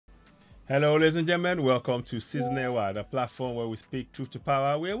Hello, ladies and gentlemen. Welcome to Season Ewa, the platform where we speak truth to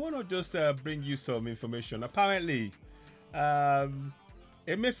power. We want to just bring you some information. Apparently,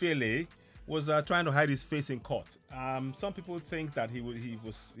 Emefiele was trying to hide his face in court. Some people think that he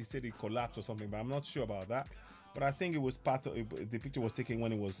said he collapsed or something, but I'm not sure about that. But I think it was part of the picture was taken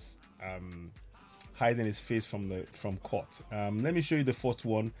when he was hiding his face from court. Let me show you the first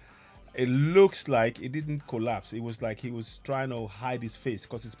one. It looks like it didn't collapse. It was like he was trying to hide his face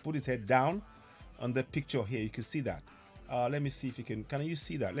because he's put his head down on the picture here. You can see that. Let me see if you can you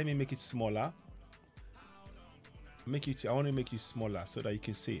see that? Let me make it smaller. I want to make it smaller so that you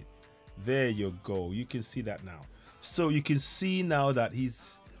can see it. There you go. You can see that now. So you can see now that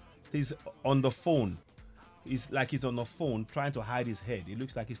he's on the phone. He's on the phone trying to hide his head. It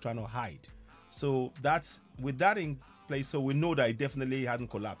looks like he's trying to hide. So that's with that in place, so we know that he definitely hadn't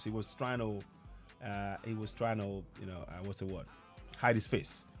collapsed. He was trying to what's the word, hide his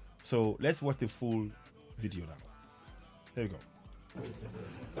face. So let's watch the full video now. There you go.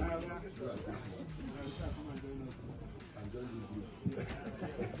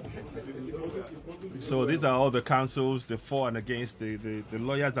 So these are all the councils, the for and against, the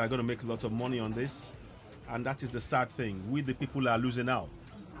lawyers that are going to make lots of money on this, and that is the sad thing. We the people are losing out.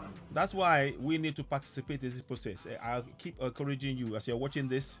 That's why we need to participate in this process. I'll keep encouraging you as you're watching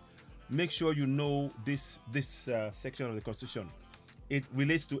this. Make sure you know this section of the Constitution. It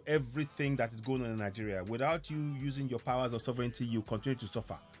relates to everything that is going on in Nigeria. Without you using your powers of sovereignty, you continue to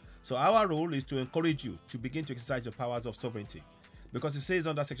suffer. So our role is to encourage you to begin to exercise your powers of sovereignty. Because it says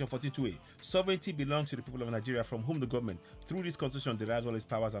under Section 42A, sovereignty belongs to the people of Nigeria, from whom the government, through this Constitution, derives all its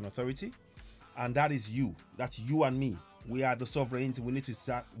powers and authority. And that is you. That's you and me. We are the sovereigns. We need to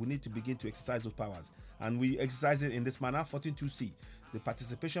begin to exercise those powers, and we exercise it in this manner. 14.2c, the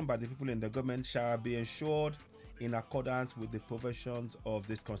participation by the people in the government shall be ensured in accordance with the provisions of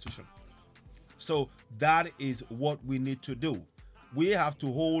this Constitution. So that is what we need to do. We have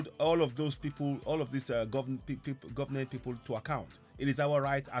to hold all of those people, all of these government people to account. It is our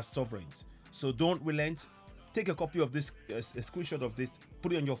right as sovereigns. So don't relent. Take a copy of this, a screenshot of this,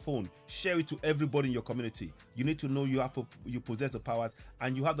 put it on your phone, share it to everybody in your community. You need to know you possess the powers,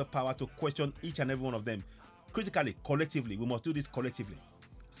 and you have the power to question each and every one of them. Critically, collectively. We must do this collectively.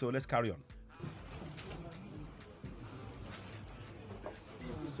 So let's carry on.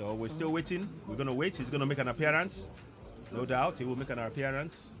 So we're still waiting. We're going to wait. He's going to make an appearance. No doubt he will make an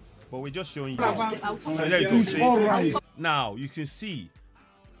appearance. But we're just showing you. So there you go. See? Now you can see.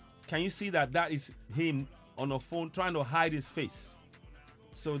 Can you see that that is him on a phone trying to hide his face?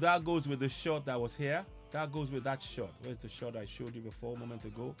 So that goes with the shot that was here. That goes with that shot. Where's the shot I showed you before moments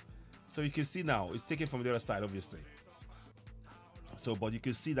ago? So you can see now it's taken from the other side, obviously. So but you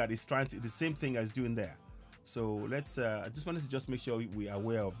can see that it's trying to the same thing as doing there. So let's I just wanted to just make sure we are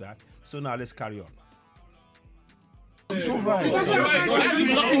aware of that. So now let's carry on. Do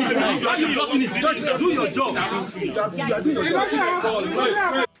your job.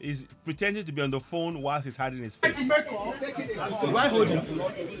 He's pretending to be on the phone whilst he's hiding his face. You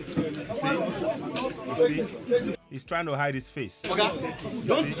see? He's trying to hide his face. You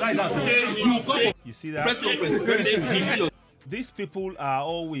see that? These people are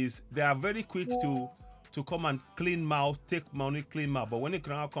always, they are very quick to come and clean mouth, take money, clean mouth. But when it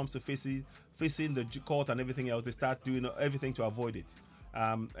now comes to facing the court and everything else, they start doing everything to avoid it.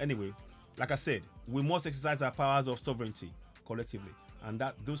 Anyway, like I said, we must exercise our powers of sovereignty collectively, and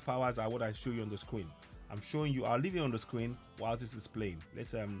those powers are what I show you on the screen. I'm showing you. I'll leave it on the screen while this is playing.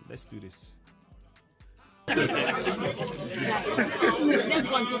 Let's do this. Let's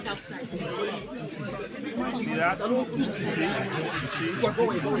go and look outside. See that? You see?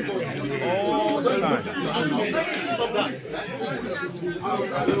 All the time.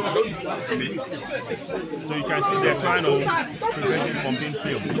 So you can see they're trying to prevent it from being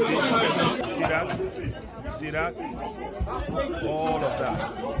filmed. You see that? You see that? All of that.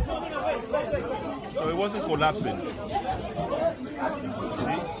 So it wasn't collapsing.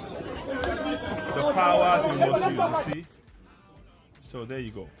 See? The powers we must use, you see? So there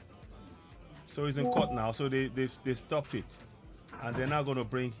you go. So he's in court now, so they stopped it. And they're now going to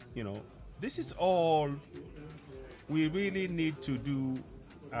bring, this is all we really need to do,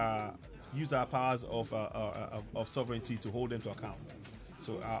 use our powers of sovereignty to hold them to account.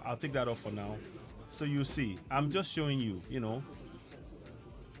 So I'll take that off for now. So you see, I'm just showing you,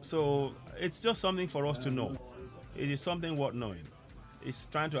 So it's just something for us to know. It is something worth knowing. It's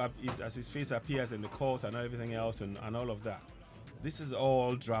trying to, as his face appears in the court and everything else and all of that. This is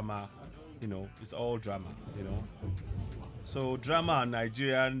all drama, it's all drama, So drama and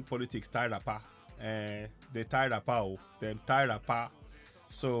Nigerian politics tie apart. They tie apart, them tie apart.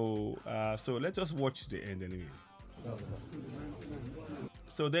 So so let's just watch the end anyway.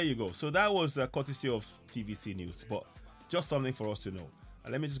 So there you go. So that was courtesy of TVC News, but just something for us to know.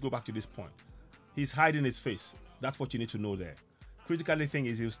 And let me just go back to this point. He's hiding his face. That's what you need to know there. Critically thing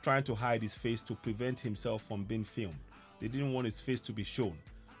is he was trying to hide his face to prevent himself from being filmed. They didn't want his face to be shown,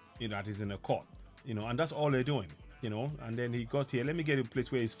 you know, that he's in a court, you know, and that's all they're doing, you know. And then he got here. Let me get a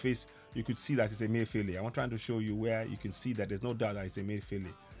place where his face, you could see that it's Emefiele. I'm trying to show you where you can see that there's no doubt that it's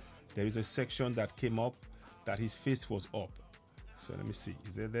Emefiele. There is a section that came up that his face was up. So let me see.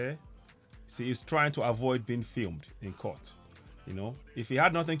 Is it there? See, he's trying to avoid being filmed in court. You know, if he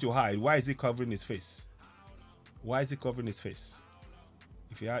had nothing to hide, why is he covering his face? Why is he covering his face?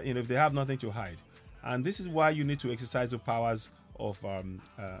 If he had, you know, if they have nothing to hide, and this is why you need to exercise the powers of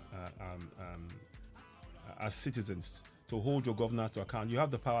as citizens to hold your governors to account. You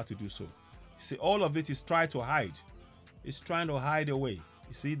have the power to do so. See, all of it is trying to hide. It's trying to hide away.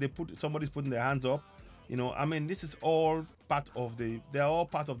 You see, somebody's putting their hands up. You know, I mean, this is all part of they're all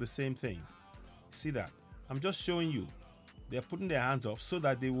part of the same thing. See that? I'm just showing you. They're putting their hands up so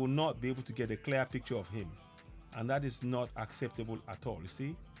that they will not be able to get a clear picture of him. And that is not acceptable at all. You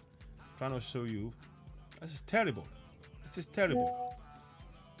see? I'm trying to show you. This is terrible. This is terrible.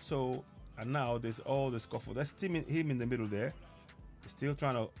 So, and now there's all the scuffle. That's him in the middle there. He's still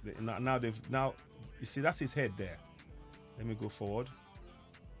trying to, now, you see, that's his head there. Let me go forward.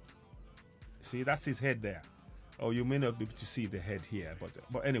 See, that's his head there. Oh, you may not be able to see the head here,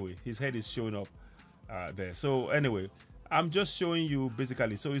 but anyway, his head is showing up there. So anyway, I'm just showing you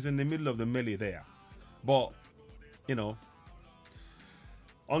basically. So he's in the middle of the melee there, but you know,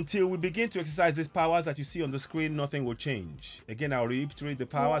 until we begin to exercise these powers that you see on the screen, nothing will change. Again, I'll reiterate the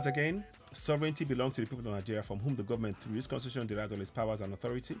powers again. Sovereignty belongs to the people of Nigeria, from whom the government, through this constitution, derives all its powers and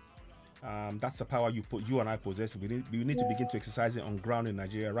authority. That's the power you and I possess. We need to begin to exercise it on ground in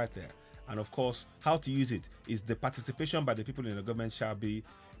Nigeria right there. And of course, how to use it is the participation by the people in the government shall be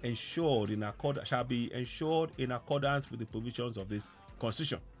ensured in accordance with the provisions of this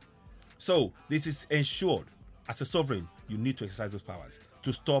constitution. So this is ensured. As a sovereign, you need to exercise those powers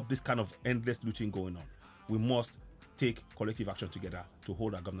to stop this kind of endless looting going on. We must take collective action together to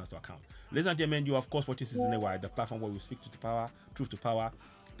hold our governance to account. Ladies and gentlemen, you are of course watching Citizen AY, the platform where we speak truth to power, truth to power.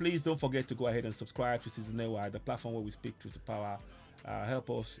 Please don't forget to go ahead and subscribe to Citizen AY, the platform where we speak truth to power. Help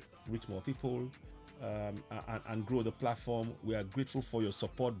us reach more people and grow the platform. We are grateful for your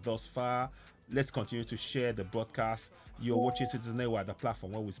support thus far. Let's continue to share the broadcast. You're watching Citizen AY, the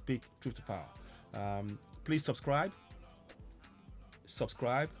platform where we speak truth to power. Please subscribe,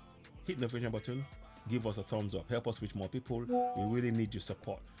 hit the notification button, give us a thumbs up, help us reach more people. We really need your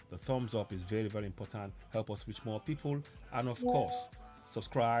support. The thumbs up is very, very important. Help us reach more people, and of course,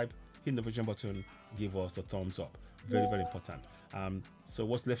 subscribe, hit the notification button, give us the thumbs up. Very, very important. So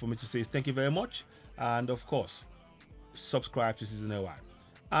what's left for me to say is thank you very much, and of course, subscribe to Citizen AY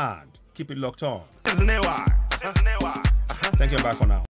and keep it locked on. Citizen AY. Thank you, and bye for now.